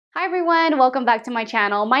Hi everyone, welcome back to my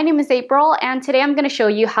channel. My name is April and today I'm going to show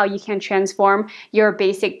you how you can transform your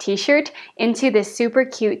basic t-shirt into this super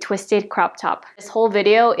cute twisted crop top. This whole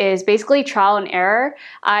video is basically trial and error.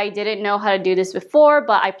 I didn't know how to do this before,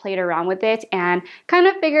 but I played around with it and kind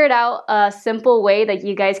of figured out a simple way that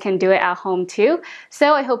you guys can do it at home too.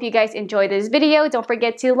 So I hope you guys enjoy this video. Don't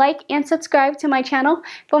forget to like and subscribe to my channel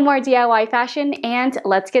for more DIY fashion, and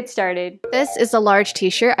let's get started. This is a large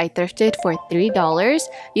t-shirt I thrifted for $3.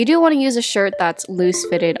 You do want to use a shirt that's loose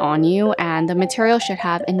fitted on you, and the material should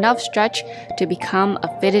have enough stretch to become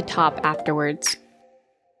a fitted top afterwards.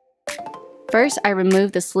 First, I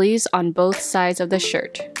remove the sleeves on both sides of the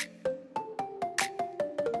shirt.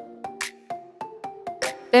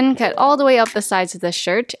 Then cut all the way up the sides of the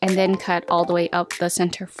shirt, and then cut all the way up the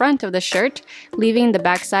center front of the shirt, leaving the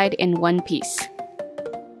backside in one piece.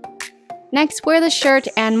 Next, wear the shirt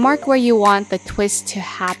and mark where you want the twist to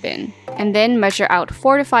happen, and then measure out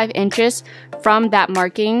 4 to 5 inches from that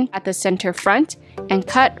marking at the center front and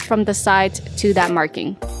cut from the sides to that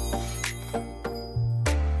marking.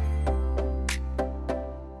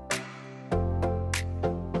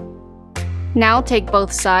 Now take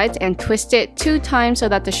both sides and twist it 2 times so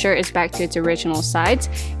that the shirt is back to its original sides,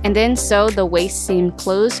 and then sew the waist seam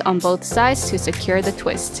closed on both sides to secure the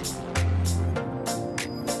twist.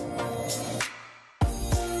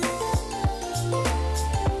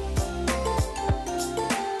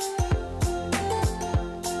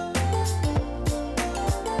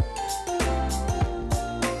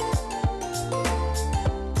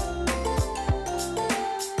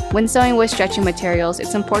 When sewing with stretchy materials,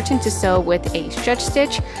 it's important to sew with a stretch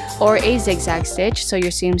stitch or a zigzag stitch so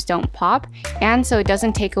your seams don't pop and so it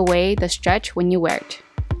doesn't take away the stretch when you wear it.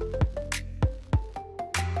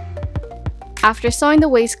 After sewing the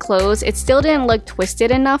waist closed, it still didn't look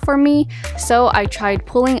twisted enough for me, so I tried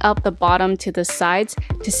pulling up the bottom to the sides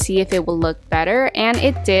to see if it would look better, and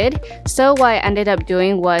it did. So what I ended up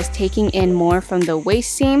doing was taking in more from the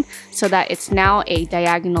waist seam so that it's now a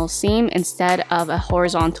diagonal seam instead of a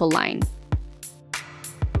horizontal line.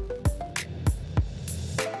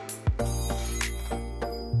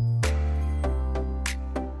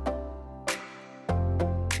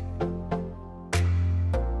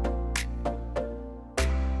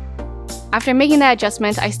 After making that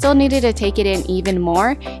adjustment, I still needed to take it in even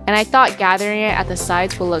more, and I thought gathering it at the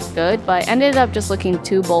sides would look good, but ended up just looking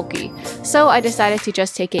too bulky. So I decided to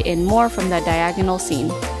just take it in more from the diagonal seam.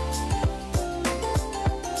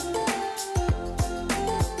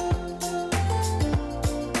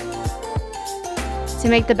 To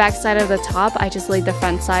make the back side of the top, I just laid the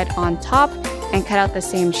front side on top and cut out the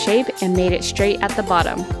same shape and made it straight at the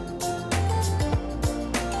bottom.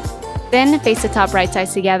 Then face the top right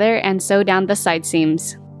sides together and sew down the side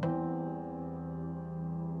seams.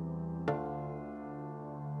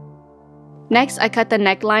 Next, I cut the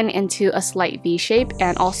neckline into a slight V shape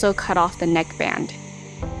and also cut off the neckband.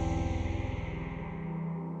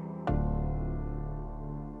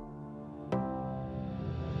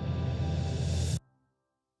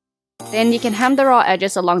 Then you can hem the raw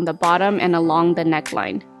edges along the bottom and along the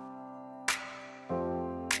neckline.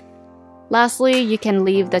 Lastly, you can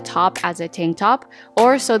leave the top as a tank top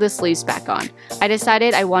or sew the sleeves back on. I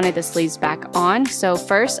decided I wanted the sleeves back on, so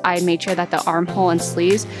first I made sure that the armhole and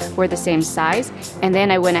sleeves were the same size, and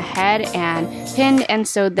then I went ahead and pinned and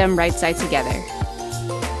sewed them right side together.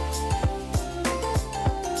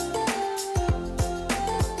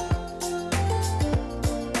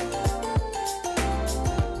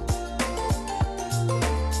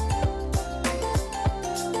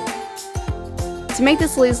 To make the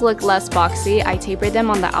sleeves look less boxy, I tapered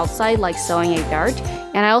them on the outside like sewing a dart,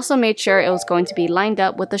 and I also made sure it was going to be lined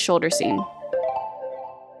up with the shoulder seam.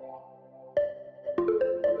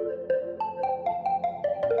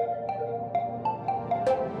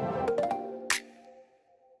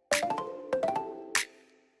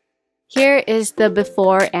 Here is the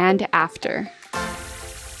before and after.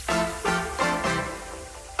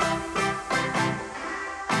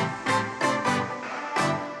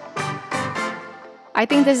 I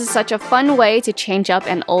think this is such a fun way to change up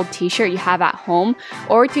an old t-shirt you have at home,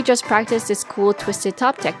 or to just practice this cool twisted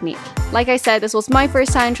top technique. Like I said, this was my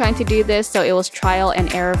first time trying to do this, so it was trial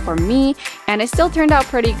and error for me, and it still turned out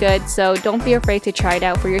pretty good, so don't be afraid to try it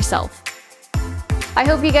out for yourself. I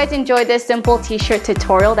hope you guys enjoyed this simple t-shirt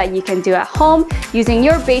tutorial that you can do at home using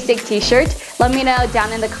your basic t-shirt. Let me know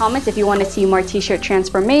down in the comments if you want to see more t-shirt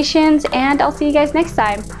transformations, and I'll see you guys next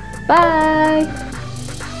time. Bye!